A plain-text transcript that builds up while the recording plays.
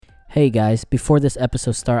Hey guys, before this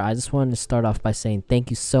episode starts, I just wanted to start off by saying thank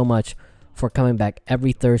you so much for coming back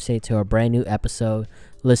every Thursday to our brand new episode,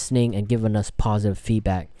 listening, and giving us positive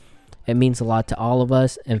feedback. It means a lot to all of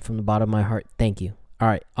us, and from the bottom of my heart, thank you.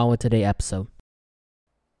 Alright, on with today's episode.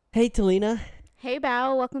 Hey Talina. Hey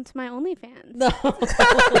Bao, welcome to my OnlyFans. No. Who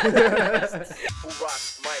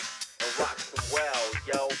rocks Mike and rocks them well,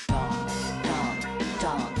 yo.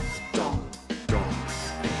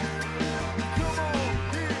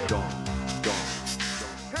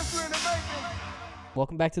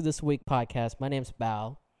 Welcome back to this week podcast. My name's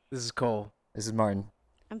Bao. This is Cole. This is Martin.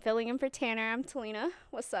 I'm filling in for Tanner. I'm Talina.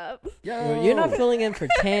 What's up? You're not filling in for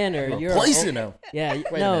Tanner. You're Replacing him. Yeah,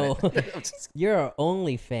 Wait no. a minute. You're our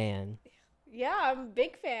only fan. Yeah, I'm a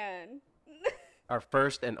big fan. Our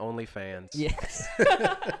first and only fans. Yes.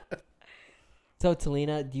 So,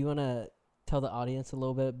 Talina, do you want to tell the audience a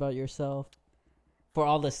little bit about yourself? For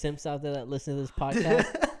all the simps out there that listen to this podcast.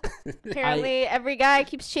 Apparently, every guy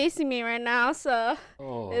keeps chasing me right now, so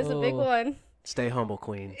it's a big one. Stay humble,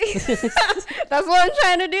 queen. That's what I'm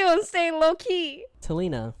trying to do. I'm staying low key.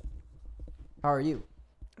 Talina, how are you?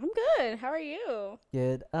 I'm good. How are you?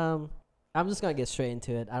 Good. I'm just going to get straight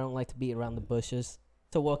into it. I don't like to beat around the bushes.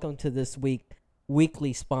 So, welcome to this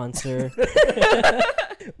weekly sponsor,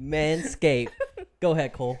 Manscaped. Go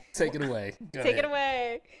ahead, Cole. Take it away. Go Take it ahead.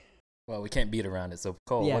 away. Well, we can't beat around it. So,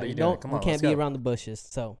 Cole, Yeah, what are you doing? Come on, we can't let's beat go. around the bushes.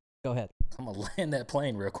 So, go ahead. I'm going to land that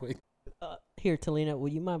plane real quick. Here, Talina,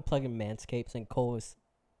 would you mind plugging Manscaped? And Cole is,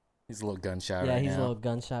 He's a little gun shy yeah, right he's now. a little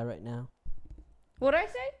gun shy right now. What did I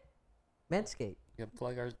say? Manscaped. You gotta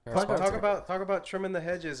plug our Talk about trimming the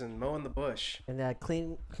hedges and mowing the bush. And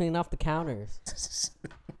clean off the counters.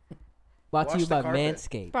 Brought to Wash you the by carpet.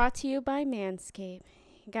 Manscaped. Brought to you by Manscaped.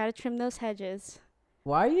 You gotta trim those hedges.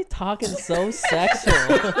 Why are you talking so sexual?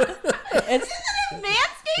 It's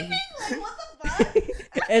Manscaping? Like, what the fuck?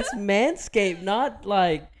 it's Manscaped, not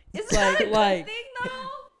like Is that a good like thing,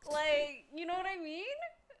 though? Like, you know what I mean?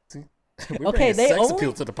 We're Okay, bringing they sex only-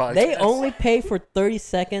 appeal to the podcast. they only pay for 30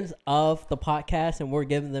 seconds of the podcast, and we're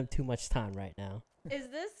giving them too much time right now. Is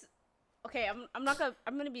this okay? I'm not gonna.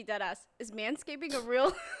 I'm gonna be dead ass. Is manscaping a real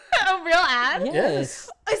a real ad? Yes.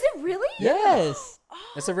 Is it really? Yes.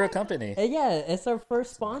 It's a real company. Yeah, it's our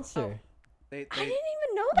first sponsor. They I didn't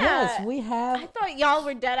even know that. Yes, we have. I thought y'all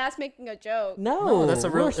were dead ass making a joke. No, that's a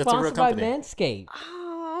real- we're it's a real sponsored by company. Manscaped.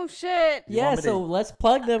 Oh shit. You Yeah, want me to- so let's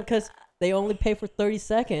plug them because they only pay for 30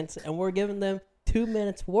 seconds, and we're giving them 2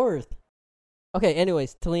 minutes worth. Okay,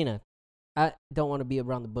 anyways, Talina, I don't want to be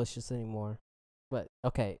around the bushes anymore. But,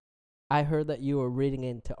 okay, I heard that you were reading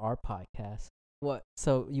into our podcast. What?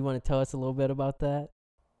 So you want to tell us a little bit about that?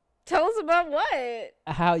 Tell us about what?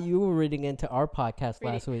 How you were reading into our podcast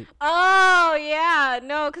Reading- last week. Oh yeah,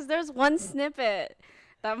 no, because there's one snippet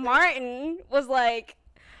that Martin was like,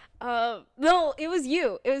 no, it was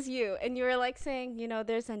you, and you were like saying, you know,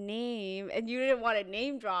 there's a name, and you didn't want a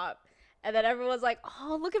name drop, and then everyone was like,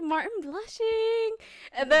 oh, look at Martin blushing,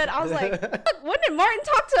 and then I was like, look, when did Martin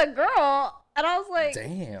talk to a girl? And I was like,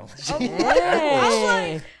 Damn.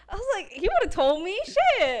 Hey. I was like, he would have told me,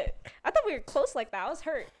 shit. I thought we were close like that. I was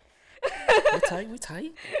hurt. We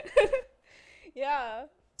tight. Yeah.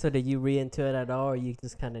 So did you read into it at all, or you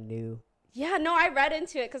just kind of knew? Yeah, no, I read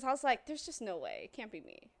into it because I was like, there's just no way. It can't be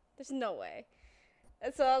me. There's no way.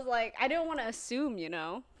 And so I was like, I didn't want to assume, you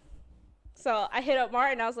know? So I hit up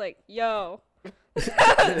Martin. I was like, yo,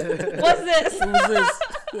 what's this? Who's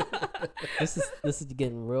this? This is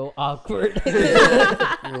getting real awkward.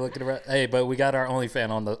 We're looking around. Hey, but we got our only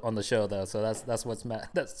fan on the show though, so that's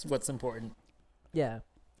what's important. Yeah.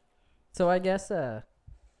 So I guess that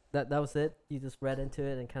was it. You just read into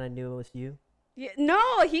it and kind of knew it was you. Yeah, no,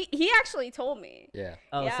 he actually told me. Yeah.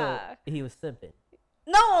 Oh, Yeah. so he was simping.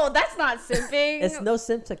 No, that's not simping. It's no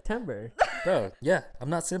simp September. Bro, yeah, I'm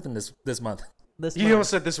not simping this month. This You month. almost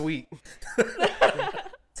said this week.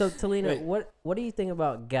 So Talina, Wait. what do you think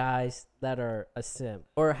about guys that are a simp,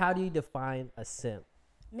 or how do you define a simp?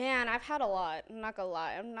 Man, I've had a lot. I'm not gonna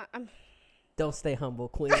lie. Don't stay humble,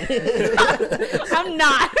 queen. I'm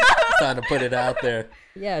not. Trying to put it out there.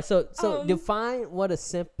 Yeah. So Um, define what a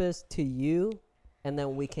simp is to you, and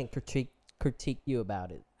then we can critique you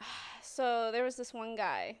about it. So there was this one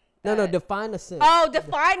guy. No, that- define a simp. Oh,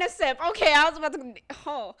 define a simp. Okay, I was about to.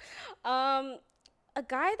 Oh, a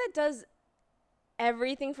guy that does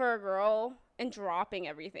everything for a girl and dropping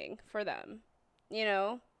everything for them, you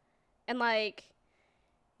know, and like,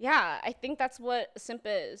 yeah, I think that's what a simp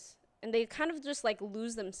is, and they kind of just like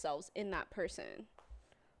lose themselves in that person.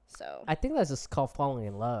 So. I think that's just called falling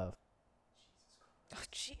in love. Oh,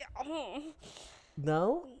 gee, oh.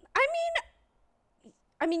 No. I mean,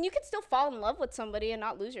 I mean, you could still fall in love with somebody and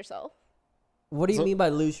not lose yourself. What do you So- mean by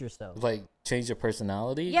lose yourself? Like change your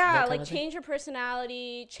personality. Yeah, that like kinda thing? change your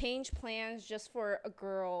personality, change plans just for a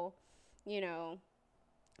girl, you know.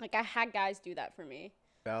 Like I had guys do that for me.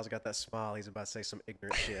 Val's got that smile. He's about to say some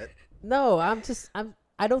ignorant shit. No,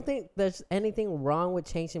 I don't think there's anything wrong with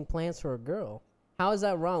changing plans for a girl. How is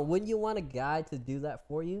that wrong? Wouldn't you want a guy to do that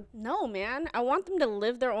for you? No, man. I want them to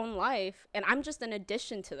live their own life, and I'm just an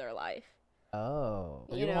addition to their life. Oh.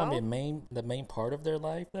 But you you don't want to know? be the main part of their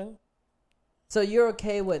life though. So you're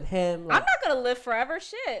okay with him like I'm not gonna live forever.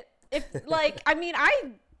 Shit. If like, I mean,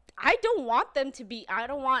 I don't want them to be. I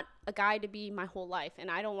don't want a guy to be my whole life, and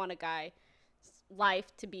I don't want a guy's life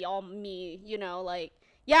to be all me. You know, like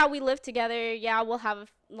yeah, we live together. Yeah, we'll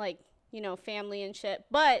have like family and shit.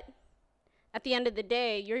 But at the end of the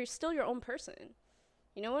day, you're still your own person.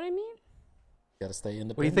 You know what I mean? Gotta stay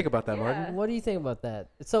independent. What do you think about that, Yeah. Martin? what do you think about that?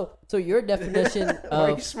 So your definition Why are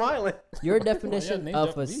you of smiling? your definition name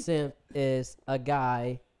of drop a me. simp is a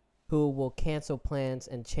guy who will cancel plans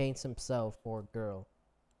and change himself for a girl.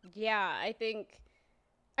 Yeah, I think.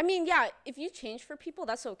 I mean, yeah, if you change for people,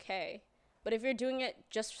 that's okay. But if you're doing it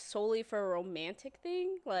just solely for a romantic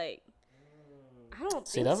thing, like, I don't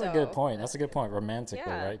See, think that's so. a good point. That's a good point. Romantically,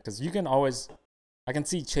 Yeah. right? Because you can always, I can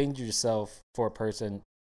see change yourself for a person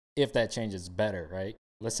if that change is better, right?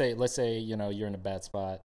 Let's say you're in a bad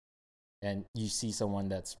spot and you see someone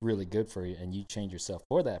that's really good for you and you change yourself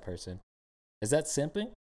for that person. Is that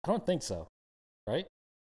simping? I don't think so, right?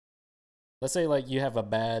 Let's say like you have a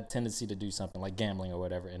bad tendency to do something like gambling or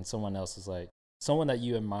whatever, and someone else is like someone that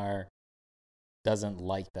you admire doesn't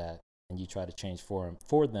like that, and you try to change for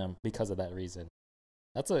them because of that reason.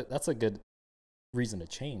 That's a good reason to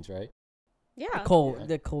change, right? Yeah. Cole,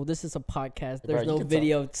 this is a podcast. Bro, There's you no can talk.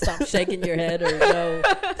 video. Stop shaking your head or no.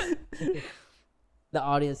 The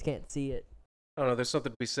audience can't see it. I don't know. There's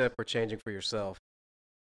something to be said for changing for yourself.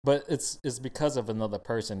 But it's because of another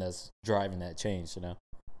person that's driving that change, you know?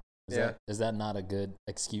 Yeah. Is that not a good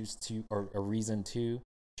excuse to or a reason to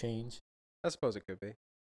change? I suppose it could be.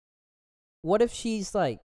 What if she's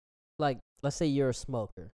like let's say you're a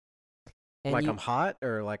smoker, and Like you, I'm hot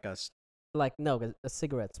or like like no, a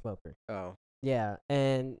cigarette smoker. oh. Yeah,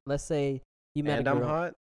 and let's say you met And a I'm girl.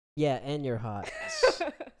 hot? Yeah, and you're hot,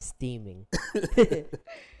 steaming.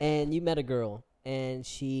 And you met a girl, and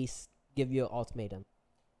give you an ultimatum: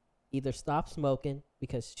 either stop smoking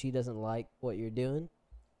because she doesn't like what you're doing,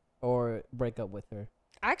 or break up with her.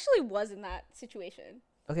 I actually was in that situation.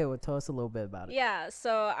 Okay, well, tell us a little bit about it. Yeah,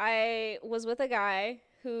 so I was with a guy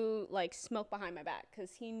who like smoked behind my back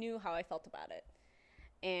because he knew how I felt about it,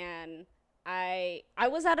 and I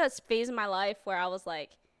was at a phase in my life where I was like,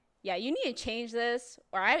 yeah, you need to change this,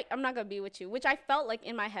 or I'm not gonna be with you. Which I felt like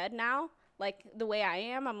in my head now, like the way I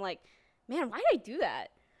am, I'm like, man, why did I do that?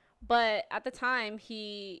 But at the time,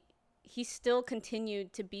 he still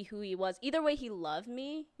continued to be who he was. Either way, he loved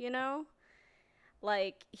me, you know,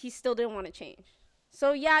 like he still didn't want to change.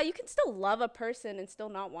 So yeah, you can still love a person and still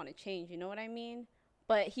not want to change. You know what I mean?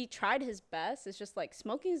 But he tried his best. It's just like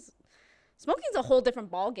smoking's a whole different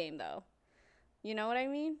ball game, though. You know what I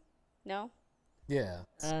mean? No. Yeah.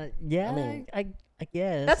 Yeah, I mean- I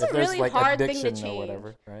guess. That's If a there's, really like, hard thing to addiction change. or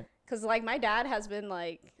whatever, right? Cause like my dad has been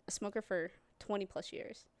like a smoker for 20 plus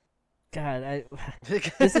years. God,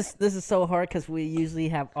 this is so hard because we usually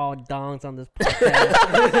have all dongs on this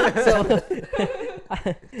podcast.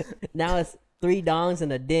 So now it's 3 dongs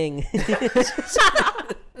and a ding.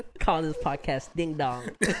 Call this podcast Ding Dong.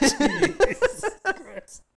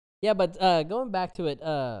 Yeah, but going back to it,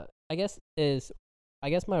 I guess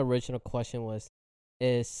my original question was,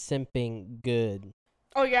 is simping good?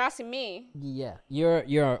 Oh, you're asking me? Yeah,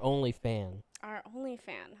 you're our only fan. Our only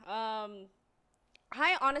fan.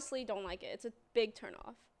 I honestly don't like it. It's a big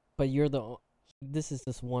turnoff. But this is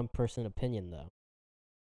just one person opinion though.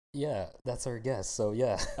 Yeah, that's our guess. So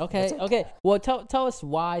yeah. Okay, okay. Well, tell us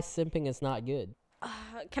why simping is not good.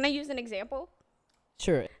 Can I use an example?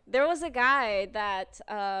 Sure. There was a guy that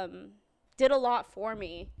did a lot for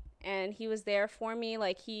me, and he was there for me.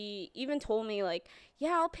 Like he even told me, like,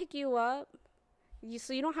 "Yeah, I'll pick you up,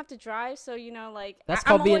 so you don't have to drive." So you know, like That's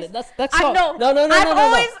I'm called being. always- That's I called. know. No. I've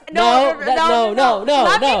always no.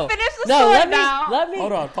 Let me finish the story Let me. now. Let me.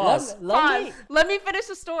 Hold on, pause. Pause. Let me finich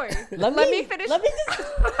the story. Let me finish.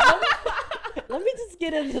 Let me just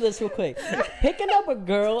get into this real quick. Picking up a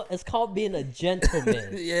girl is called being a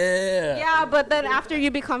gentleman. Yeah. Yeah, but then after you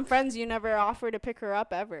become friends, you never offer to pick her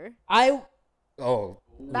up ever. Oh.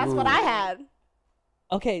 That's what I had.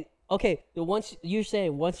 Okay. Once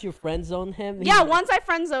you're friend zone him. Yeah, once I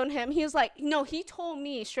friend zoned him, he was like, no, he told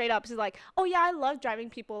me straight up, he's like, oh yeah, I love driving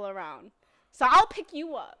people around. So I'll pick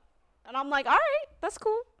you up. And I'm like, all right, that's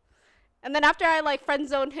cool. And then after I like friend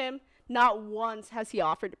zoned him, not once has he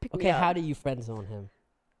offered to pick me Okay, up. how do you friend zone him?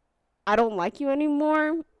 I don't like you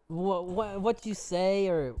anymore. What you say,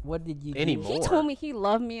 or what did you do? Anymore. He told me he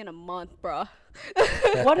loved me in a month, bro.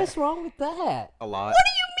 What is wrong with that? A lot. What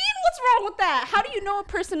do you mean? What's wrong with that? How do you know a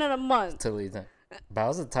person in a month? But I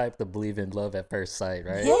was the type to believe in love at first sight,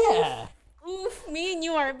 right? Yeah. Oof, me and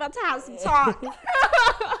you are about to have some talk.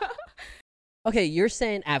 Okay, you're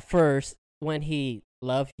saying at first when he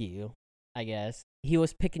loved you, I guess he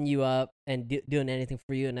was picking you up and doing anything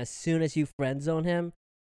for you, and as soon as you friend zone him,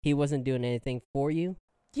 he wasn't doing anything for you.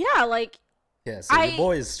 Yeah, like, Yeah, so your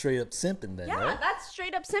boy is straight up simping then, yeah, right? that's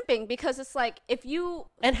straight up simping because it's like if you.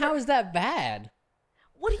 And how is that bad?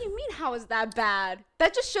 What do you mean? How is that bad?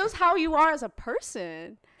 That just shows how you are as a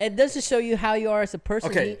person. It doesn't show you how you are as a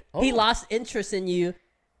person. Okay, he hold on. lost interest in you.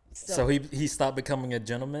 So he stopped becoming a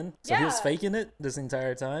gentleman? So he was Yeah. faking it this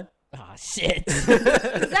entire time? Oh shit.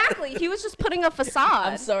 Exactly. He was just putting a facade.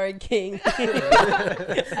 I'm sorry, King.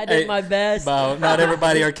 I did my best. Wow, not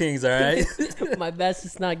everybody are kings, all right? My best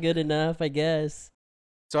is not good enough, I guess.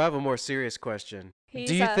 So I have a more serious question. He's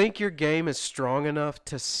Do you a- think your game is strong enough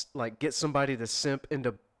to like get somebody to simp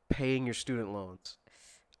into paying your student loans?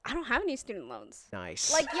 I don't have any student loans.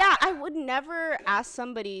 Nice. Like, yeah, I would never ask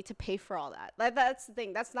somebody to pay for all that. Like, that's the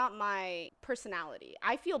thing. That's not my personality.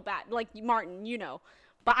 I feel bad. Like, Martin, you know.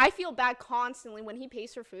 But I feel bad constantly when he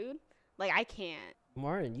pays for food. Like, I can't.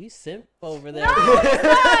 Martin, you simp over there. No, it's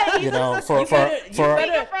not. You know, for You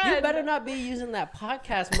better friend. not be using that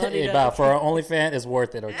podcast money. Hey, to- Bob, for our OnlyFans, it's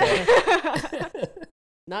worth it, okay?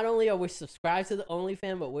 Not only are we subscribed to the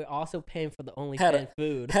OnlyFans, but we're also paying for the Had OnlyFans a-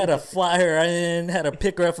 food. Had to fly her in, had to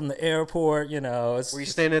pick her up from the airport, you know. It's Were you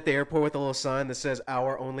standing at the airport with a little sign that says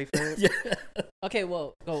 "Our OnlyFans"? yeah. Okay,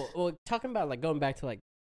 well, talking about like going back to like,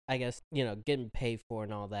 I guess, you know, getting paid for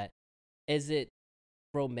and all that. Is it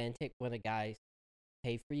romantic when a guy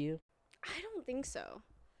pay for you? I don't think so.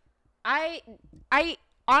 I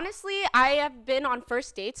honestly, I have been on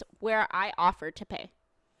first dates where I offered to pay.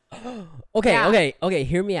 Okay, Yeah. okay,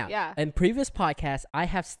 hear me out. Yeah. In previous podcasts, I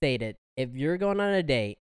have stated if you're going on a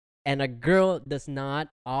date and a girl does not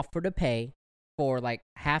offer to pay for like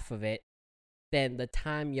half of it, then the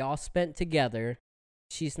time y'all spent together,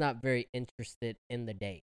 she's not very interested in the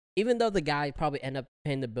date. Even though the guy probably end up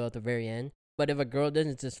paying the bill at the very end, but if a girl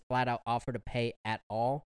doesn't just flat out offer to pay at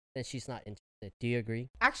all, then she's not interested. Do you agree?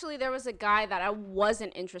 Actually, there was a guy that I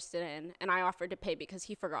wasn't interested in, and I offered to pay because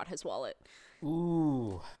he forgot his wallet.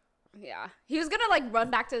 Ooh. Yeah. He was gonna like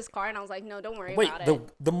run back to his car, and I was like, no, don't worry Wait, about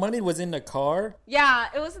it. the money was in the car? Yeah,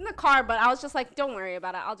 it was in the car, but I was just like, don't worry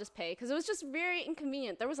about it. I'll just pay. Because it was just very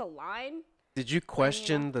inconvenient. There was a line. Did you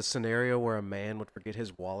question the scenario where a man would forget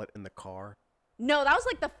his wallet in the car? No, that was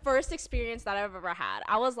like the first experience that I've ever had.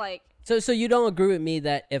 I was like, So you don't agree with me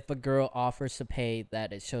that if a girl offers to pay,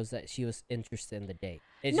 that it shows that she was interested in the date?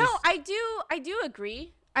 It's no, just- I do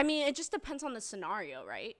agree. I mean, it just depends on the scenario,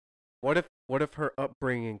 right? What if her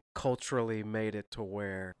upbringing culturally made it to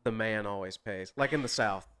where the man always pays, like in the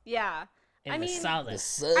South? Yeah. in I the mean, South.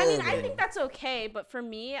 I mean, I think that's okay, but for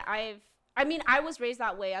me, I was raised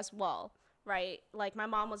that way as well, right? Like my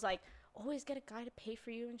mom was like, always get a guy to pay for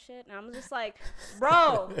you and shit, and I'm just like,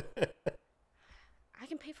 bro, I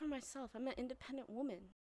can pay for myself. I'm an independent woman.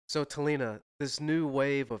 So Talina, this new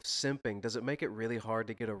wave of simping, does it make it really hard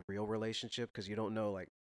to get a real relationship because you don't know like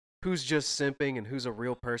who's just simping and who's a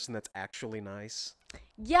real person that's actually nice?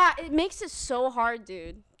 Yeah, it makes it so hard,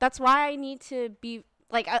 dude. That's why I need to be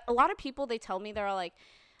like a lot of people. They tell me they're like,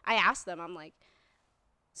 I ask them, I'm like,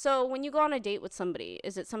 so when you go on a date with somebody,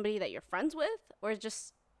 is it somebody that you're friends with, or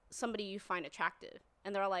just somebody you find attractive?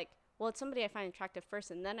 And they're like, well, it's somebody I find attractive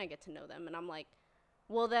first, and then I get to know them. And I'm like,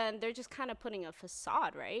 well, then they're just kind of putting a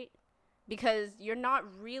facade, right? Because you're not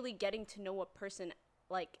really getting to know a person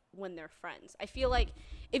like when they're friends. I feel like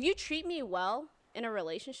if you treat me well in a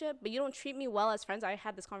relationship, but you don't treat me well as friends. I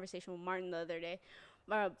had this conversation with Martin the other day.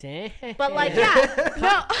 Damn. But like, yeah,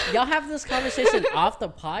 no. Y'all have this conversation off the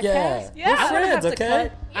podcast. Yeah. We're I'm gonna friends, have to okay?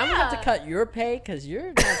 cut. I'm gonna have to Yeah. cut your pay because you're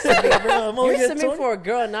not simping, Bro, I'm only you're getting simping 20. for a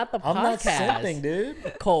girl, not the I'm not podcast. simping,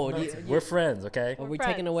 dude. Cole, We're friends, okay? are we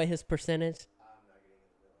friends. taking away his percentage?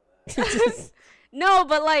 No,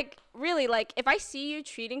 but like, really, like, if I see you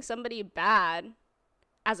treating somebody bad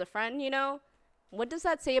as a friend, you know, what does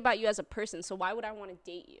that say about you as a person? So why would I want to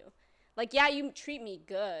date you? Like, yeah, you treat me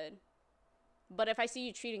good, but if I see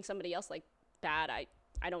you treating somebody else like bad,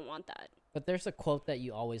 I don't want that. But there's a quote that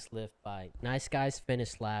you always live by: "Nice guys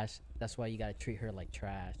finish last. That's why you gotta treat her like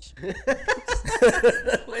trash." Oh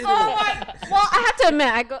my! Well, I have to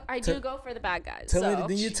admit, I do go for the bad guys.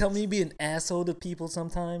 Didn't you tell me you be an asshole to people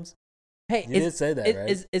sometimes? Hey, You did say that,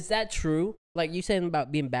 right? Is that true? Like you saying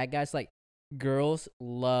about being bad guys, like girls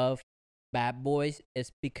love bad boys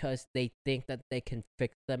is because they think that they can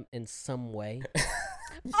fix them in some way.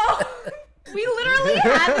 Oh, we literally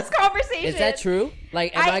had this conversation. Is that true?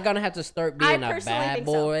 Like, am I gonna have to start being a personally bad think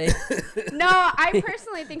so. boy? No, I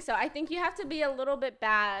personally think so. I think you have to be a little bit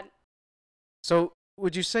bad. So,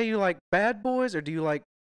 would you say you like bad boys, or do you like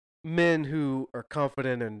men who are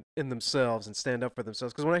confident in themselves and stand up for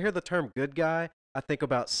themselves? Because when I hear the term good guy, I think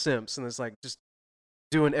about simps, and it's like just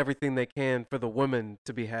doing everything they can for the woman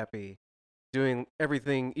to be happy, doing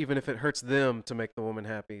everything even if it hurts them to make the woman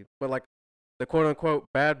happy. But like the quote unquote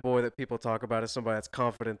bad boy that people talk about is somebody that's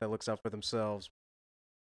confident, that looks out for themselves,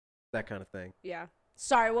 that kind of thing. Yeah.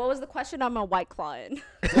 Sorry, what was the question? I'm a White Clawin.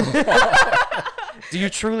 Do you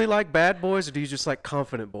truly like bad boys, or do you just like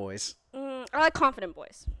confident boys? I like confident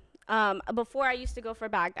boys. Before I used to go for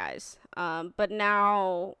bad guys. But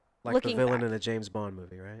now Like looking the villain back, in a James Bond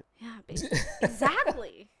movie, right? yeah, basically.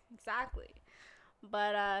 exactly.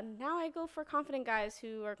 But now I go for confident guys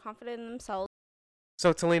who are confident in themselves.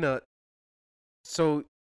 So, Talina, so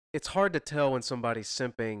it's hard to tell when somebody's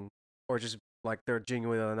simping or just like they're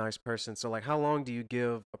genuinely a nice person. So, like, how long do you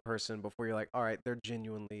give a person before you're like, all right, they're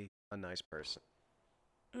genuinely a nice person?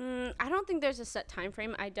 I don't think there's a set time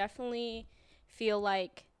frame. I definitely feel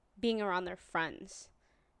like being around their friends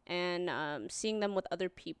and seeing them with other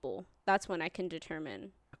people. That's when I can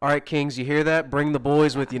determine. All right, Kings, you hear that? Bring the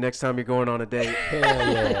boys with you next time you're going on a date.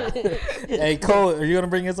 Hell yeah. Hey, Cole, are you going to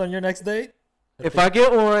bring us on your next date? If I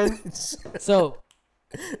get one. So,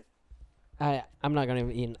 I'm not gonna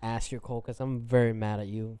even ask you, Cole, because I'm very mad at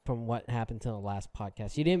you from what happened to the last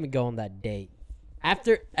podcast. You didn't even go on that date.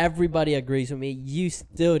 After everybody agrees with me, you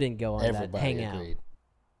still didn't go on that Everybody hangout. agreed.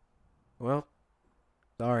 Well,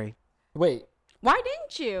 sorry. Wait, Why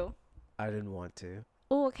didn't you? I didn't want to.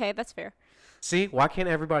 Oh, okay, that's fair. See, why can't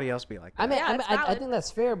everybody else be like that? I mean, Yeah, it's I valid. think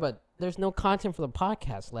that's fair, but there's no content for the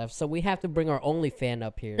podcast left, so we have to bring our OnlyFan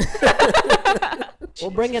up here. We're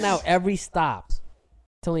bringing out every stop.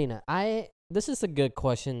 Talina, this is a good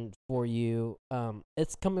question for you.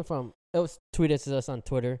 It's coming from, it was tweeted to us on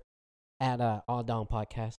Twitter at All Down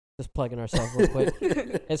Podcast. Just plugging ourselves real quick.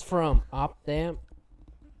 It's from Opdamp007.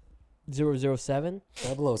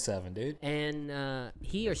 007, dude. And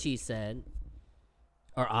he or she said,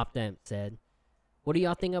 or Opdamp said, "What do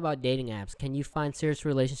y'all think about dating apps? Can you find serious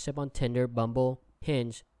relationship on Tinder, Bumble,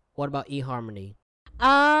 Hinge? What about eHarmony?"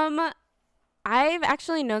 I've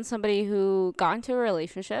actually known somebody who got into a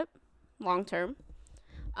relationship, long term,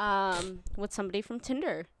 with somebody from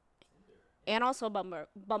Tinder, and also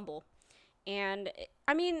Bumble. And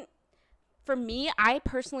I mean, for me, I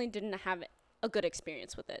personally didn't have a good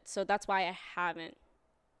experience with it, so that's why I haven't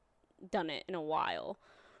done it in a while.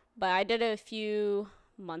 But I did it a few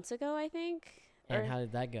months ago, I think. And how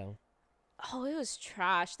did that go? Oh, it was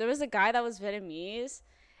trash. There was a guy that was Vietnamese,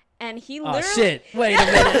 and he Oh literally. shit! Wait a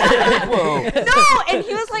minute. Whoa. No, and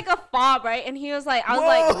he was like a fob, right? And he was like, I was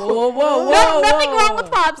like, Whoa! nothing wrong with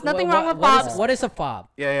fobs. Nothing wrong with What fobs. What is a fob?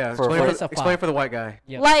 Yeah. For- Explain, what is for, a fob? explain for the white guy.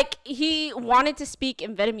 Yep. Like, he wanted to speak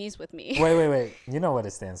in Vietnamese with me. Wait. You know what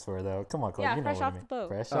it stands for, though. Come on, Cole. Yeah, you know fresh what I off mean. the boat.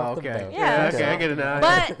 Fresh Oh, off okay. the boat. Yeah, okay, I get it now.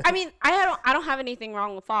 But I mean, I don't have anything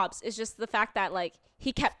wrong with fobs. It's just the fact that like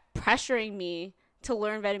he kept pressuring me to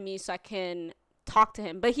learn Vietnamese so I can talk to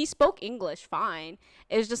him. But he spoke English fine.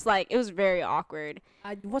 It was just like it was very awkward.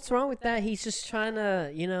 What's wrong with that? He's just trying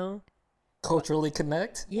to, Culturally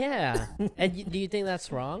connect? yeah. And do you think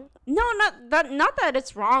that's wrong? No, not that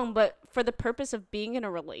it's wrong, but for the purpose of being in a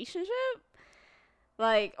relationship,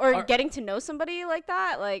 like or getting to know somebody like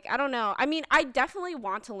that, like I don't know. I mean, I definitely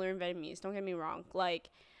want to learn Vietnamese. Don't get me wrong. Like,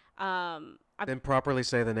 Then properly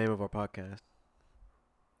say the name of our podcast.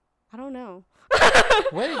 I don't know.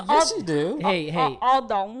 Wait, yes you do. Hey. All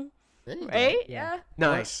dong, There you go. right? Yeah. Yeah.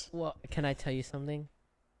 Nice. Well, can I tell you something?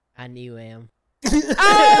 I knew am.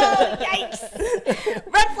 Oh, yikes!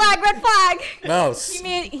 Red flag. No. You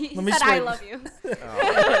mean he Let me said I spray- love you?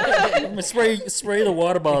 I'm gonna spray the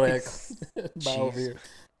water bottle by over here.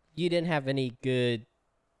 You didn't have any good,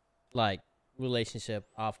 relationship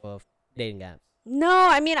off of dating apps. No,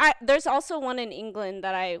 I mean, there's also one in England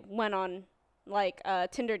that I went on, like a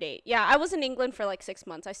Tinder date. Yeah, I was in England for like 6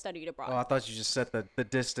 months. I studied abroad. Oh, I thought you just set the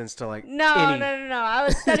distance to like No. I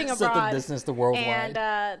was studying Set the abroad. distance to worldwide.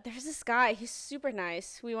 And there's this guy. He's super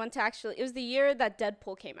nice. We went to it was the year that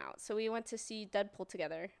Deadpool came out. So we went to see Deadpool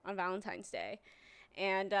together on Valentine's Day.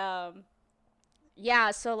 And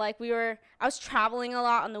yeah, so like I was traveling a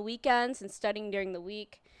lot on the weekends and studying during the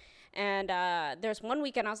week. And there's one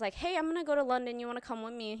weekend I was like, hey, I'm going to go to London. You want to come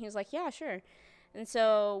with me? And he was like, yeah, sure. And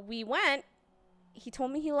so we went. He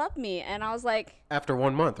told me he loved me. And I was like, After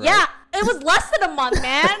 1 month, right? yeah, it was less than a month,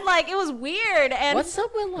 man. Like, it was weird. And What's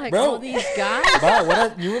up with like Bro. all these guys?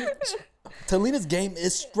 Wow, Talina's game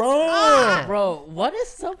is strong. Bro, what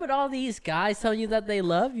is up with all these guys telling you that they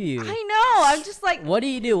love you? I know. I'm just like, What do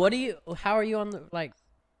you do? How are you on the like?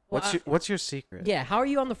 What's your secret? Yeah, how are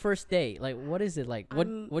you on the first date? Like, what is it like? What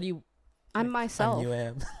do you? I'm myself. You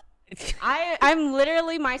am. I'm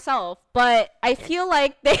literally myself, but I feel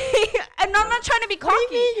like they, and I'm not trying to be cocky. What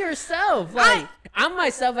do you mean yourself? Like, I'm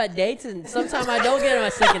myself at dates, and sometimes I don't get on my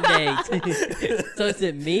second date. So is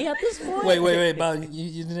it me at this point? Wait, Bob,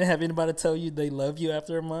 you didn't have anybody tell you they love you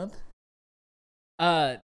after a month?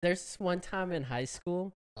 There's this one time in high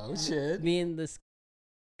school, Oh shit. me and this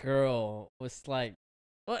girl was like,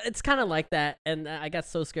 well, it's kind of like that, and I got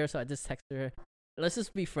so scared, so I just texted her, let's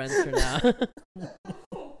just be friends for now.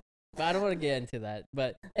 But I don't want to get into that.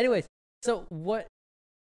 But anyways, so what?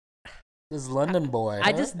 This London boy.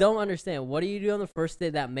 I huh? just don't understand. What do you do on the first day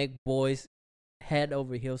that make boys head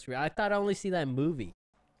over heels for you? I thought I only see that in movie.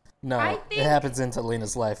 No, I it think- happens in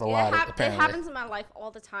Talina's life a lot, It apparently. happens in my life all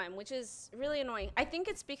the time, which is really annoying. I think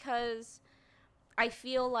it's because I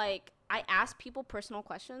feel like I ask people personal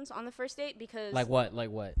questions on the first date because, Like what? Like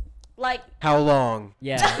what? like, How long?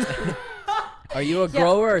 Yeah. Are you a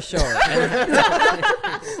grower or a shower?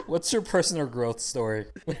 What's your personal growth story?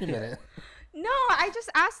 Wait a minute. no, I just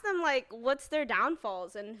ask them like what's their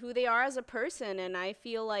downfalls and who they are as a person, and I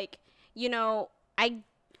feel like, you know, I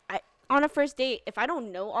on a first date, if I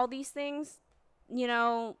don't know all these things, you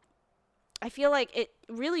know, I feel like it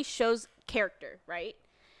really shows character, right?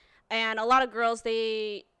 And a lot of girls,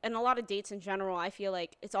 and a lot of dates in general, I feel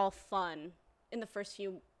like it's all fun in the first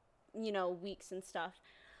few, you know, weeks and stuff.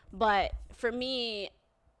 But for me,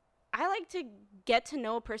 I like to get to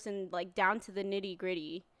know a person like down to the nitty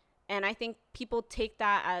gritty. And I think people take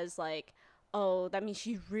that as like, oh, that means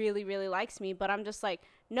she really, really likes me. But I'm just like,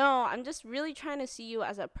 no, I'm just really trying to see you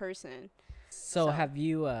as a person. So have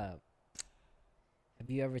you ever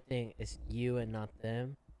think it's you and not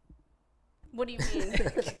them? What do you mean?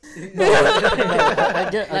 I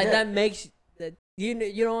get, Like that makes that you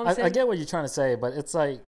know what I'm saying? I get what you're trying to say, but it's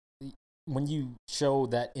like when you show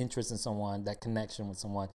that interest in someone, that connection with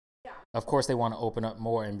someone, of course they want to open up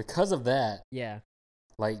more, and because of that, Yeah.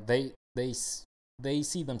 like they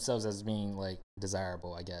see themselves as being like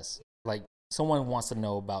desirable, I guess. Like someone wants to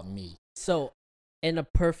know about me. So, in a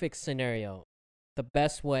perfect scenario, the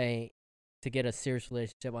best way to get a serious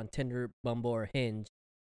relationship on Tinder, Bumble, or Hinge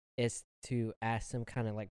is to ask them kind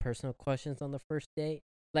of like personal questions on the first date,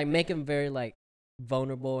 like make them very like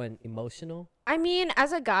vulnerable and emotional. I mean,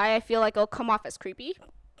 as a guy, I feel like it'll come off as creepy.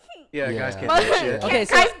 Yeah, Yeah. guys can't do shit. Okay,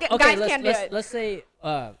 so Guys can't do let's it.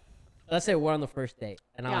 let's say we're on the first date,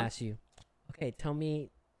 and I'll Yeah. ask you, okay, tell me.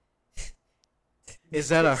 Is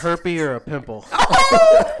that a herpy or a pimple?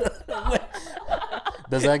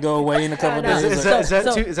 Does that go away in a couple No, days?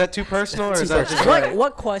 Is that too personal, or Too is that just personal. right?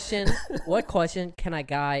 What question can a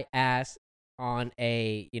guy ask on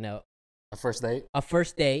a A first date? a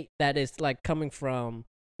first date that is like coming from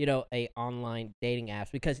a online dating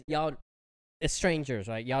apps, because y'all it's strangers,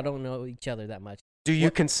 right? Y'all don't know each other that much. Do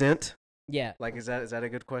you consent? Yeah. Like, is that a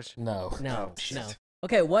good question? No. No. Oh, shit. No.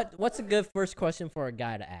 Okay, what's a good first question for a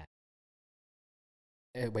guy to ask?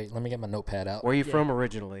 Hey, wait, let me get my notepad out. Where are you Yeah. from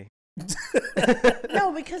originally?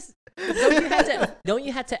 No, because don't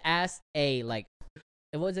you have to ask a like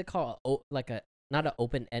what is it called? Like a not an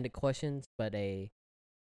open-ended questions, but a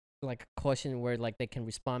question where like they can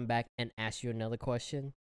respond back and ask you another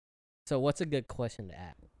question. So what's a good question to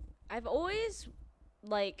ask? I've always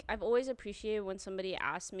appreciated when somebody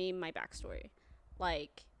asks me my backstory,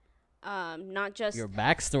 like, not just Your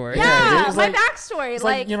backstory. yeah, it's my like- backstory, It's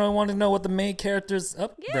like, like, I want to know what the main character's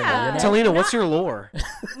up there. Yeah. Talina, what's your lore?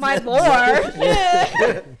 my lore.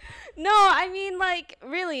 No, I mean, like,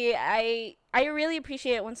 really, I really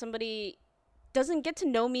appreciate it when somebody doesn't get to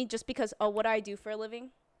know me just because, oh, what do I do for a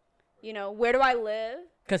living? Where do I live?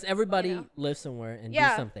 Because everybody You know? lives somewhere and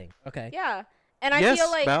Yeah. do something. Okay. Yeah, and I Yes, feel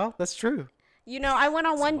like Val, that's true. I went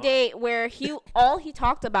on one date where all he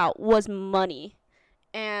talked about was money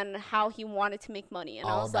and how he wanted to make money, and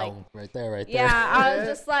I Oh, was that like, one right there. yeah, I was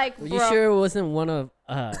just like, Were bro. you sure it wasn't one of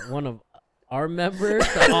our members,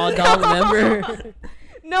 the all dog member?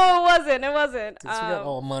 No, it wasn't. It wasn't. Since we got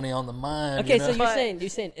all money on the mind. Okay, you so know? you're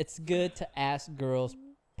saying it's good to ask girls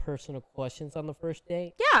personal questions on the first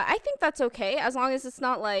date? Yeah, I think that's okay as long as it's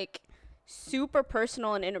not like super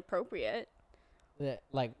personal and inappropriate.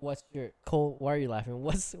 Like, what's your Cole? Why are you laughing?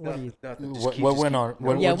 What are you? Nothing. What went on?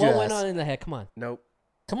 What Yeah, would you what went ask? on in the head? Come on, Nope.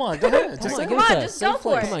 Come on, go ahead. come Just on, say give Come it to on, us. just go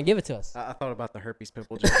for it. Come on, give it to us. I thought about the herpes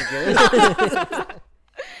pimple joke again.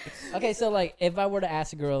 Okay, so like, if I were to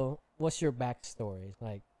ask a girl, what's your backstory?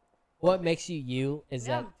 Like, what makes you you? Is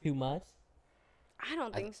Yeah. that too much? I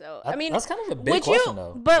don't think so. That- I mean, that's kind of a big would question, you?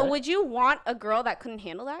 though. But right? would you want a girl that couldn't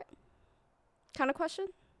handle that kind of question?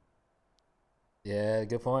 Yeah,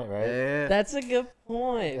 good point, right? Yeah. That's a good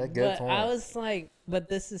point. Yeah, good but I point. was like, but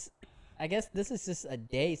this is, I guess this is just a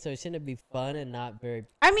date, so shouldn't it be fun and not very?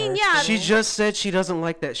 I mean, yeah. personal? She just said she doesn't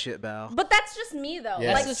like that shit, Val. But that's just me, though.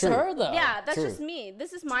 Yeah, like, This is true. her though. yeah, that's True. just me.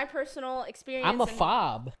 This is my personal experience. I'm a and-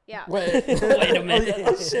 fob. Yeah. Wait, Wait a minute.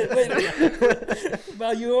 Oh, shit, wait a minute.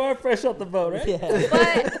 Val, you are fresh off the boat, right? Yeah.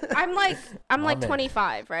 But I'm like My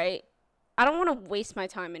 25, right? I don't want to waste my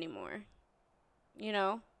time anymore. You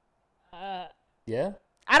know? Yeah?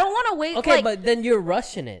 I don't want to wait. Okay, like, but then you're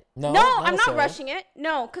rushing it. no, I'm not necessarily. rushing it.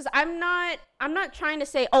 No, because I'm not trying to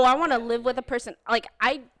say, oh, I want to live with a person. Like,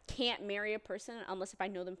 I can't marry a person unless if I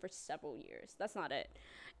know them for several years. That's not it.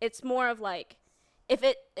 It's more of like, if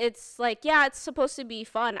it's like, yeah, it's supposed to be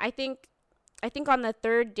fun. I think on the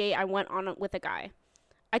third date I went on with a guy,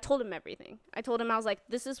 I told him everything. I told him, I was like,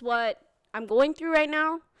 this is what I'm going through right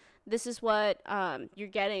now. This is what you're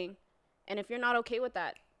getting. And if you're not okay with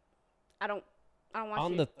that, I don't want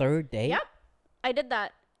On you. the third date? Yep, I did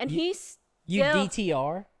that, and he's You still-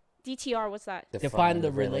 DTR? DTR. What's that? Define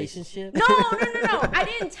the relationship? No. I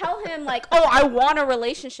didn't tell him like, oh, I want a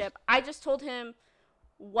relationship. I just told him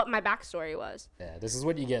what my backstory was. Yeah, this is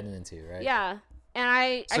what you're getting into, right? Yeah, and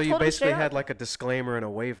I So told you him basically straight had up. like a disclaimer and a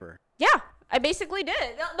waiver. Yeah, I basically did.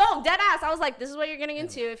 No, dead ass. I was like, this is what you're getting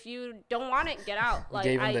into. If you don't want it, get out. You Like,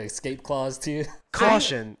 gave him the escape clause too.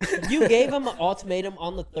 Caution. You gave him an ultimatum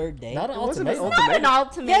on the third date? Not an wasn't an ultimatum. not an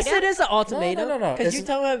ultimatum. Yes, it is an ultimatum. no. Because you It's-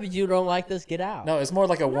 tell him if you don't like this, get out. No, it's more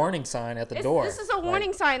like a warning sign at the door. This is a Like,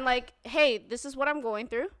 warning sign. Like, hey, this is what I'm going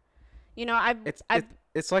through. You know, I've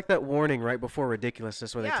It's like that warning right before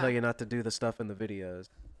ridiculousness where they Yeah. tell you not to do the stuff in the videos.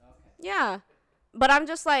 Yeah. But I'm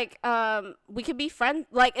just like, we could be friends.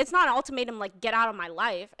 Like, it's not an ultimatum, like, get out of my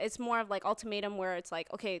life. It's more of, like, ultimatum where it's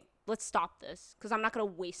like, okay, let's stop this. Because I'm not going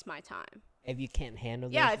to waste my time. If you can't handle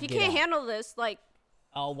this, Yeah, if you get can't out. handle this, like,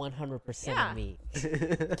 all 100% Yeah. of me.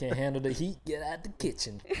 Can't handle the heat. Get out the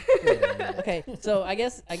kitchen. Wait a minute. Okay, so I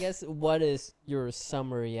guess what is your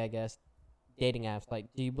summary, I guess, dating apps? Like,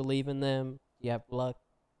 do you believe in them? Do you have luck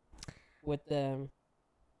with them?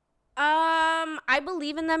 I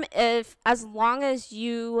believe in them as long as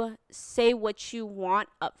you say what you want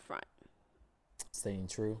up front. Staying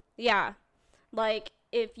true. Yeah. Like,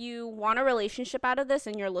 if you want a relationship out of this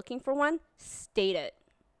and you're looking for one, state it.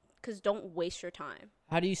 Because don't waste your time.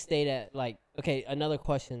 How do you state that? Like, okay, another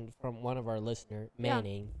question from one of our listeners, Yeah.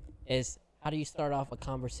 Manning, is how do you start off a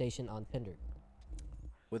conversation on Tinder?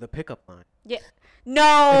 With a pickup line. Yeah.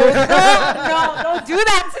 No, don't do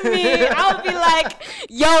that to me. I'll be like,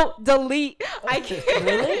 yo, delete. I can't.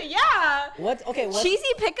 Really? Yeah. What? Okay, what's, Cheesy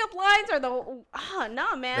pickup lines are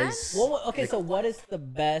no, man. okay, so what is the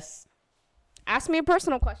best, Ask me a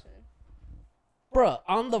personal question. bruh,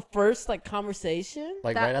 on the first, like, conversation?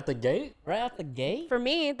 Like That- right out the gate. Right out the gate? For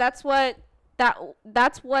me, that's what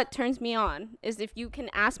turns me on is if you can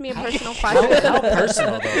ask me a personal question. How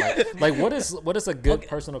personal though? Like what is a good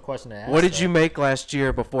personal question to ask? What did though? you make last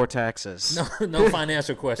year before taxes? No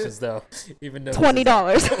financial questions though. Even though this is-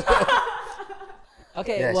 $20.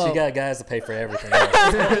 Okay, Yeah, well, she got guys to pay for everything.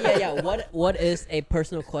 Yeah. yeah. What is a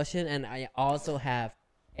personal question? And I also have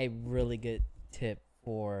a really good tip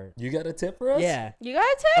for. You got a tip for us? Yeah. You got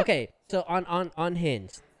a tip? Okay. So on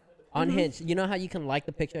Hinge, Hinge, you know how you can like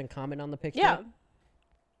the picture and comment on the picture? Yeah.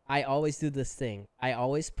 I always do this thing. I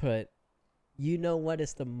always put, you know what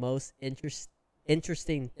is the most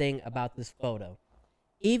interesting thing about this photo?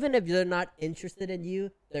 Even if they're not interested in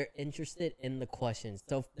you, they're interested in the questions.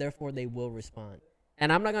 So therefore, they will respond.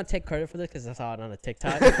 And I'm not gonna take credit for this because I saw it on a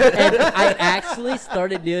TikTok, and I actually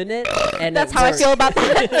started doing it. And That's it how I worked. feel about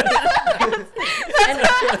that.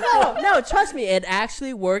 No, trust me, it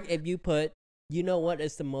actually worked. If you put, you know what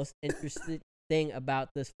is the most interesting thing about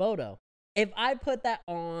this photo? If I put that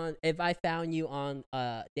on, if I found you on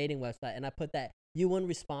a dating website and I put that, you wouldn't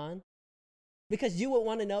respond because you would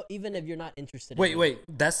want to know even if you're not interested. in it. Wait.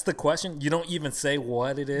 That's the question. You don't even say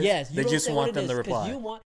what it is. Yes, They you just don't say want what it them to is, 'cause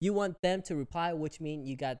reply. You want them to reply, which means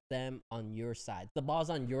you got them on your side. The ball's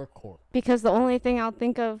on your court. Because the only thing I'll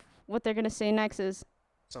think of what they're gonna say next is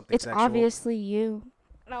Something it's sexual. obviously you.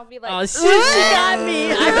 And I'll be like, Oh shit, she got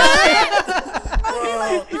me. I got it.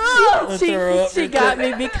 I'll throw up. she got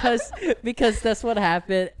me because that's what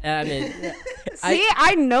happened. I mean, See,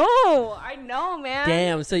 I know, man.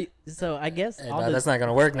 damn. So I guess Hey, all no, the- that's not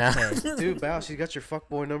gonna work now. Dude, Bow, she got your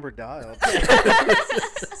fuckboy number dialed.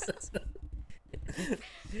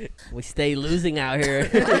 we stay losing out here.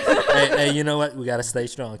 hey, you know what? We gotta stay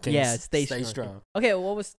strong. Kings. Yeah, stay strong. strong. Okay,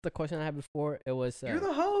 what was the question I had before? It was You're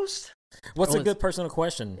the host. What's It a was- good personal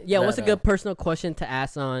question? yeah. What's a that, good personal question to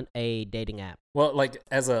ask on a dating app? Well, like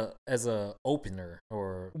as a opener,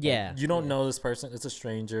 or like, Yeah, you don't yeah. know this person. It's a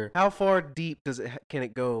stranger. How far deep can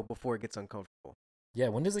it go before it gets uncomfortable? Yeah,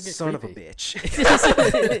 when does it get Son creepy? of a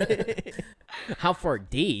bitch. How far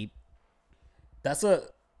deep? That's a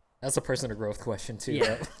personal growth question too.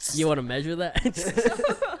 Yeah. Bro. You want to measure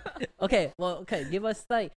that? Okay. Well, okay. Give us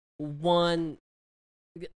like one.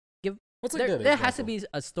 What's a There, good there has to example?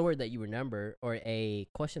 be a story that you remember or a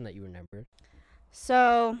question that you remember.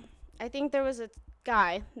 So, I think there was a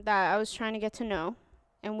guy that I was trying to get to know,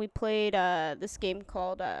 and we played this game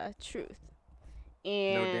called Truth.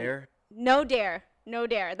 And No dare. No dare. No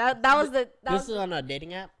dare. That was the that This was is on a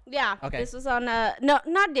dating app. yeah. Okay. This was on no,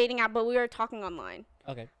 not dating app, but we were talking online.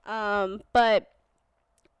 Okay. But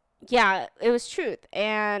yeah, it was Truth,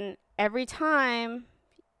 and every time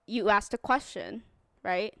you asked a question,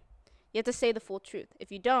 right? You have to say the full truth.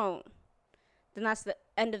 If you don't, then that's the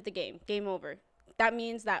end of the game. Game over. That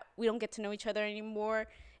means that we don't get to know each other anymore.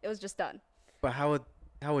 It was just done. But how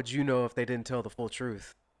would you know if they didn't tell the full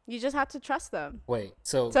truth? You just have to trust them. Wait,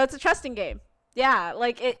 so So it's a trusting game. Yeah,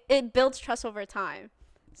 like it builds trust over time.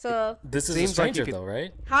 So, this is a Seems like you stranger could- though,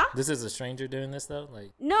 right? huh? This is a stranger doing this though,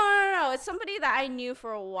 like No. It's somebody that I knew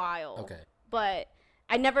for a while. okay. But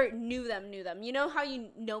I never knew them. You know how you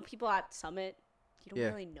know people at Summit? You don't Yeah.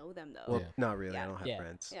 really know them though. Well, Yeah. not really. Yeah. I don't have Yeah.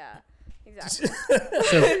 friends. Yeah,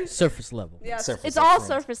 exactly. Surface level. Yeah, Surface it's all friends.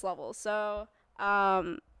 surface level. So,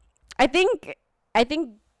 I think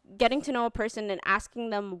getting to know a person and asking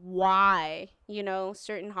them why,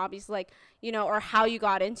 certain hobbies, like, or how you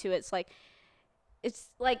got into it. It's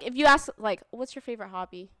like if you ask, like, what's your favorite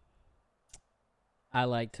hobby? I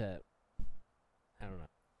like to. I don't know.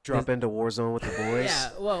 Drop into Warzone with the boys. Yeah.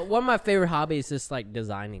 Well, one of my favorite hobbies is like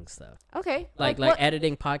designing stuff, Okay. like what-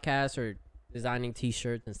 editing podcasts or designing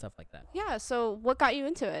T-shirts and stuff like that. Yeah. So what got you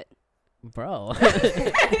into it? Bro.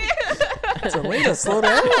 Selena, slow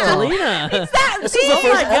down. Selena. This is the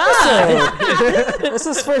first episode. This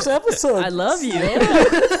is first episode. I love you.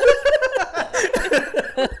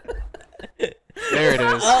 There it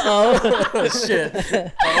is. Uh-oh. Oh shit.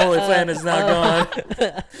 Our only plan is now gone.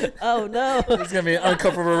 Oh no. It's gonna be an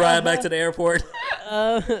uncomfortable ride back to the airport.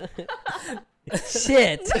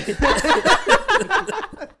 Shit.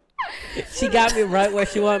 She got me right where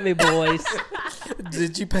she wanted me, boys.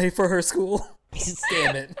 Did you pay for her school?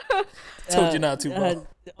 Damn it. Told you not to, bro.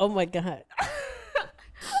 Oh my god.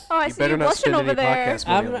 Oh, I You see better you not blushing spend over any there. podcast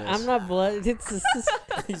money on I'm this. not blood.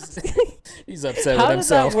 He's upset How with does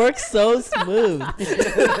that himself. work so smooth?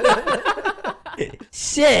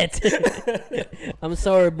 Shit. I'm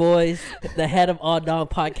sorry, boys. The head of All Dawn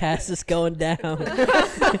Podcast is going down.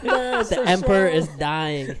 The emperor is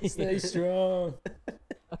dying. Stay strong.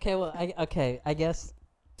 Okay, well, I guess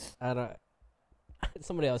I don't.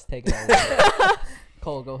 Somebody else take it over.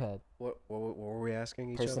 Cole, go ahead. What were we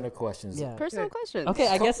asking each Personal other? questions. Yeah. Personal questions. Okay,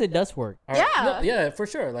 I guess it does work. All right. Yeah. No, yeah, for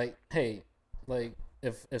sure. Like, hey, like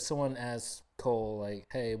if someone asks Cole, like,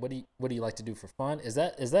 hey, what do you like to do for fun? Is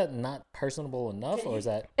that not personable enough, or is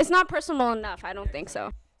that It's not personal enough. I don't think so.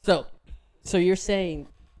 So you're saying,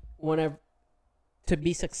 whenever to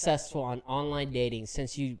be successful on online dating,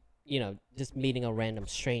 since you know just meeting a random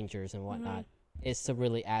strangers and whatnot, is to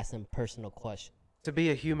really ask them personal questions. To be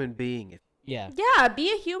a human being. Yeah. Yeah,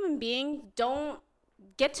 be a human being. Don't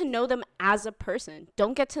get to know them as a person.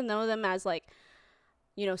 Don't get to know them as like,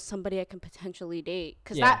 somebody I can potentially date,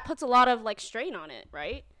 because Yeah. that puts a lot of like strain on it,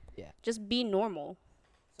 right? Yeah. Just be normal.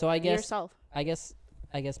 So I Be guess yourself. I guess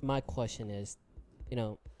my question is,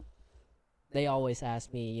 they always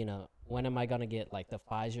ask me, when am I gonna get like the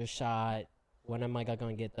Pfizer shot? When am I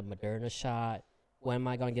gonna get the Moderna shot? When am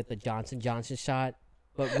I gonna get the Johnson & Johnson shot?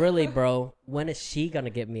 But really, bro, when is she gonna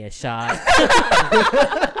get me a shot?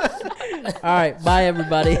 All right, bye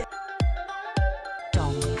everybody.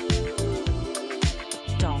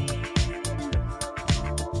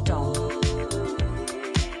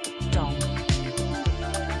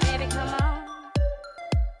 Baby, come on.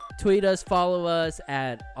 Tweet us, follow us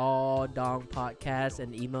at All Dong Podcast,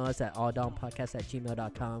 and email us at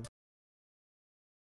alldawnpodcast@gmail.com.